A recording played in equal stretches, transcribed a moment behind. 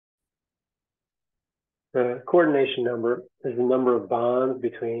The coordination number is the number of bonds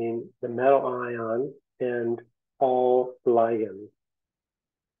between the metal ion and all ligands.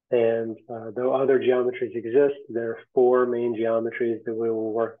 And though other geometries exist, there are four main geometries that we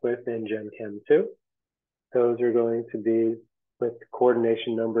will work with in Gen Chem 2. Those are going to be with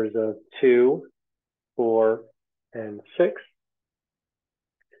coordination numbers of 2, 4, and 6.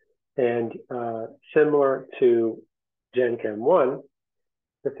 And similar to Gen Chem 1,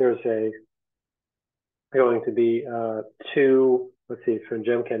 if there's going to be two, let's see, from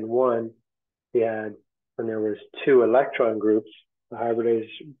Gen Chem 1, we had, when there was 2 electron groups, the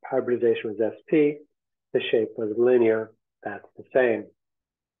hybridization was sp, the shape was linear, that's the same.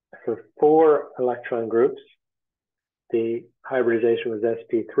 For 4 electron groups, the hybridization was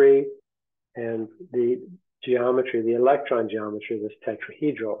sp3, and the geometry, the electron geometry, was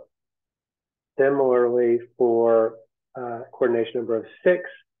tetrahedral. Similarly, for coordination number of 6,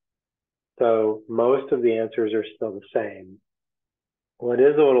 so most of the answers are still the same. What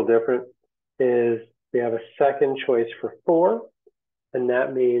is a little different is we have a second choice for 4, and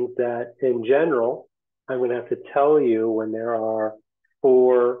that means that in general, I'm going to have to tell you when there are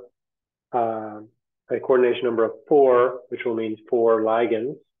 4, a coordination number of 4, which will mean 4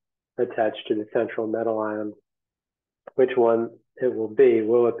 ligands attached to the central metal ion, which one it will be.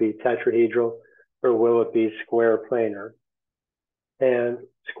 Will it be tetrahedral or will it be square planar? And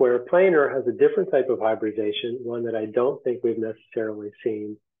square planar has a different type of hybridization, one that I don't think we've necessarily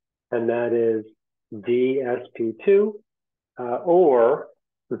seen, and that is dsp2 or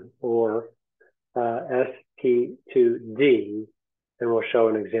sp2d, and we'll show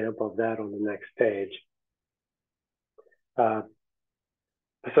an example of that on the next page.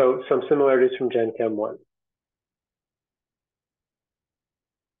 So some similarities from Gen Chem 1.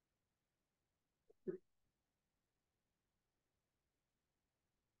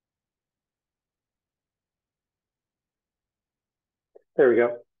 There we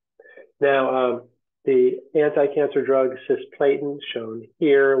go. Now, the anti-cancer drug cisplatin, shown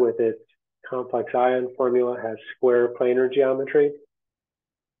here with its complex ion formula, has square planar geometry.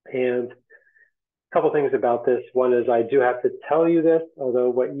 And a couple things about this. One is I do have to tell you this, although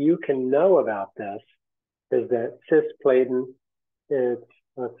what you can know about this is that cisplatin, it's,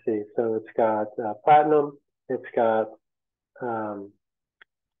 let's see, so it's got platinum, it's got, so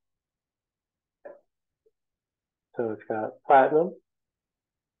it's got platinum,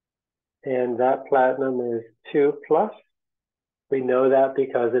 and that platinum is 2+. We know that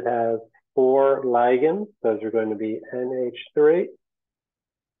because it has 4 ligands. Those are going to be NH3,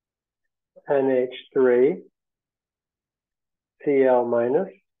 NH3, Cl-,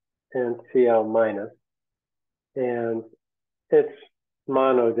 and Cl-. And it's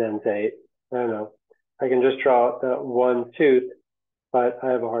monodentate. I don't know. I can just draw that one tooth, but I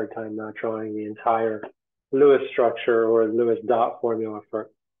have a hard time not drawing the entire Lewis structure or Lewis dot formula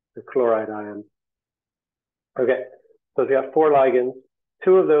for the chloride ion. Okay, so it's got 4 ligands.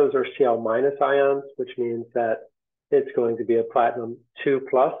 2 of those are Cl- ions, which means that it's going to be a platinum 2+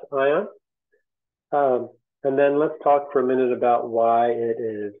 ion. And then let's talk for a minute about why it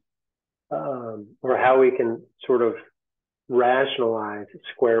is, or how we can sort of rationalize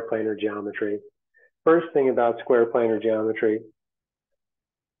square planar geometry. First thing about square planar geometry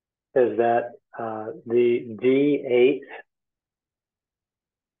is that the D8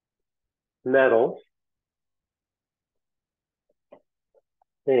 metals,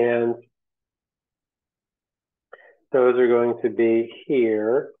 and those are going to be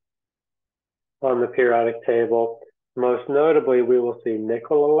here on the periodic table. Most notably, we will see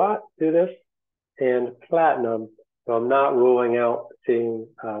nickel a lot do this, and platinum. So I'm not ruling out seeing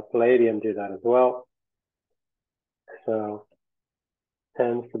palladium do that as well. So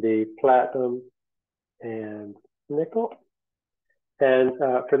tends to be platinum and nickel. And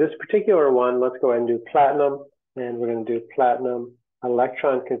for this particular one, let's go ahead and do platinum, and we're going to do platinum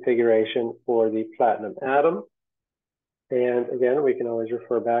electron configuration for the platinum atom. And again, we can always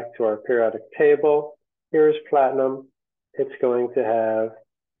refer back to our periodic table. Here's platinum. It's going to have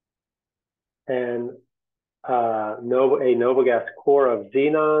a noble gas core of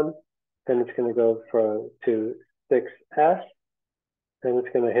xenon. Then it's going to go to 6s. Then it's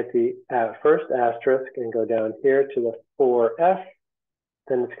going to hit the first asterisk and go down here to the 4f.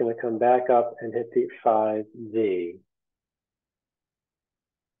 Then it's going to come back up and hit the 5d.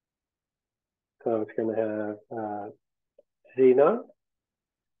 So it's going to have xenon,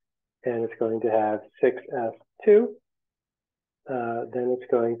 and it's going to have 6s2. Then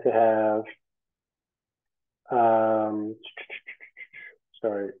it's going to have,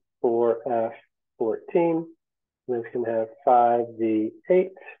 4f14. Then it's going to have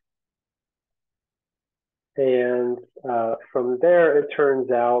 5d8. And from there, it turns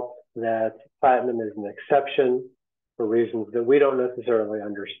out that platinum is an exception for reasons that we don't necessarily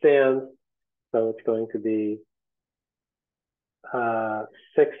understand. So it's going to be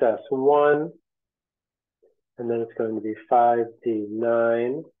 6s1, and then it's going to be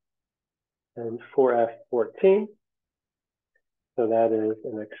 5d9 and 4f14. So that is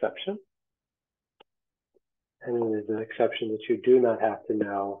an exception. And it is an exception that you do not have to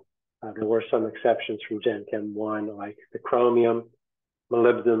know. There were some exceptions from Gen Chem 1, like the chromium,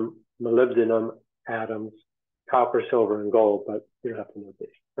 molybdenum atoms, copper, silver, and gold, but you don't have to know these.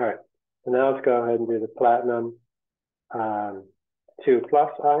 All right, so now let's go ahead and do the platinum 2+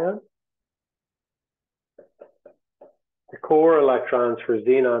 ion. The core electrons for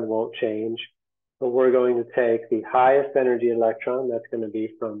xenon won't change, but we're going to take the highest energy electron. That's going to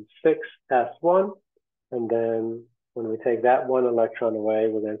be from 6s1, and then when we take that one electron away,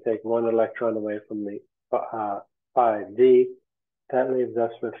 we're going to take one electron away from the 5d. That leaves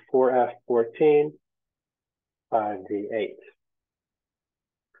us with 4f14, 5d8.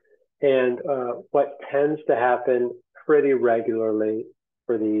 And what tends to happen pretty regularly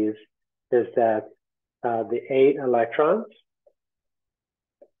for these is that the 8 electrons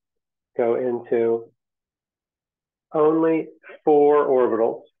go into only 4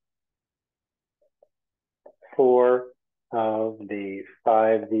 orbitals, 4 of the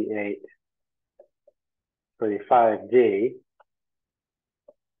 5d8 for the 5d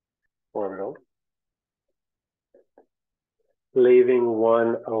orbital, leaving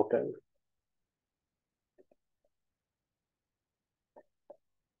 1 open.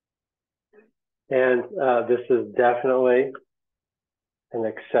 And this is definitely an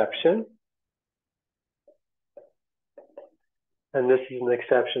exception. And this is an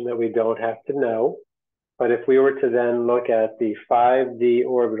exception that we don't have to know. But if we were to then look at the 5d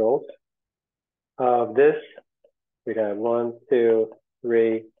orbitals of this, we'd have 1, 2,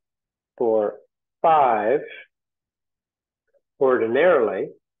 3, 4, 5.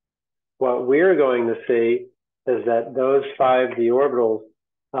 Ordinarily, what we're going to see is that those 5d orbitals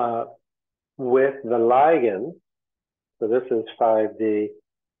with the ligand, so this is 5d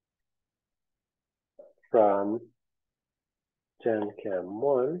from Gen Chem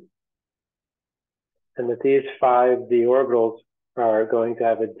 1, and that these 5d orbitals are going to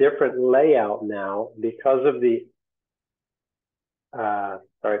have a different layout now because of the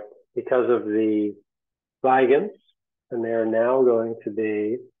ligands, and they're now going to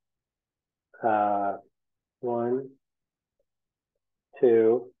be 1,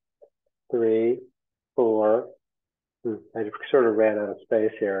 2, 3, 4. I sort of ran out of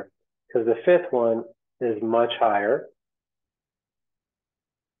space here because the 5th one is much higher.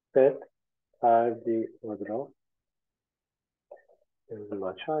 5th 5d orbital is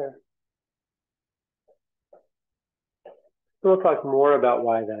much higher. We'll talk more about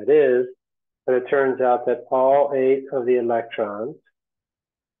why that is, but it turns out that all 8 of the electrons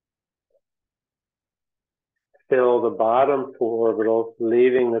fill the bottom 4 orbitals,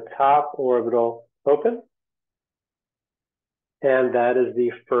 leaving the top orbital open. And that is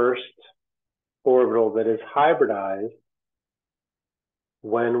the first orbital that is hybridized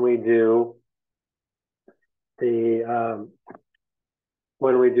when we do the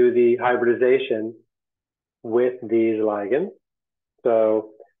hybridization with these ligands.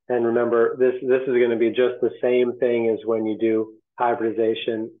 So, and remember, this is going to be just the same thing as when you do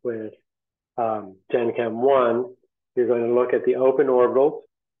hybridization with Gen Chem 1. You're going to look at the open orbitals.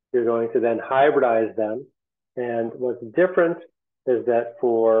 You're going to then hybridize them. And what's different is that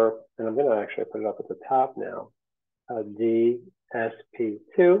for, and I'm going to actually put it up at the top now,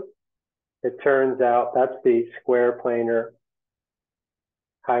 DSP2, it turns out that's the square planar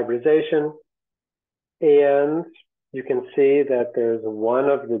hybridization. And you can see that there's one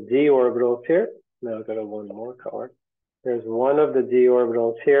of the d orbitals here. Now I'll go to one more color. There's one of the d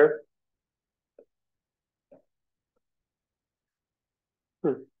orbitals here.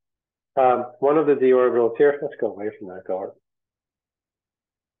 One of the d orbitals here. Let's go away from that color.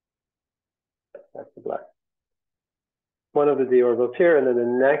 That's the black. One of the d orbitals here, and then the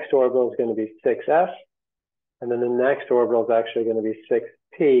next orbital is going to be 6s, and then the next orbital is actually going to be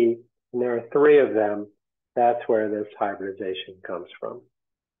 6p, and there are 3 of them. That's where this hybridization comes from.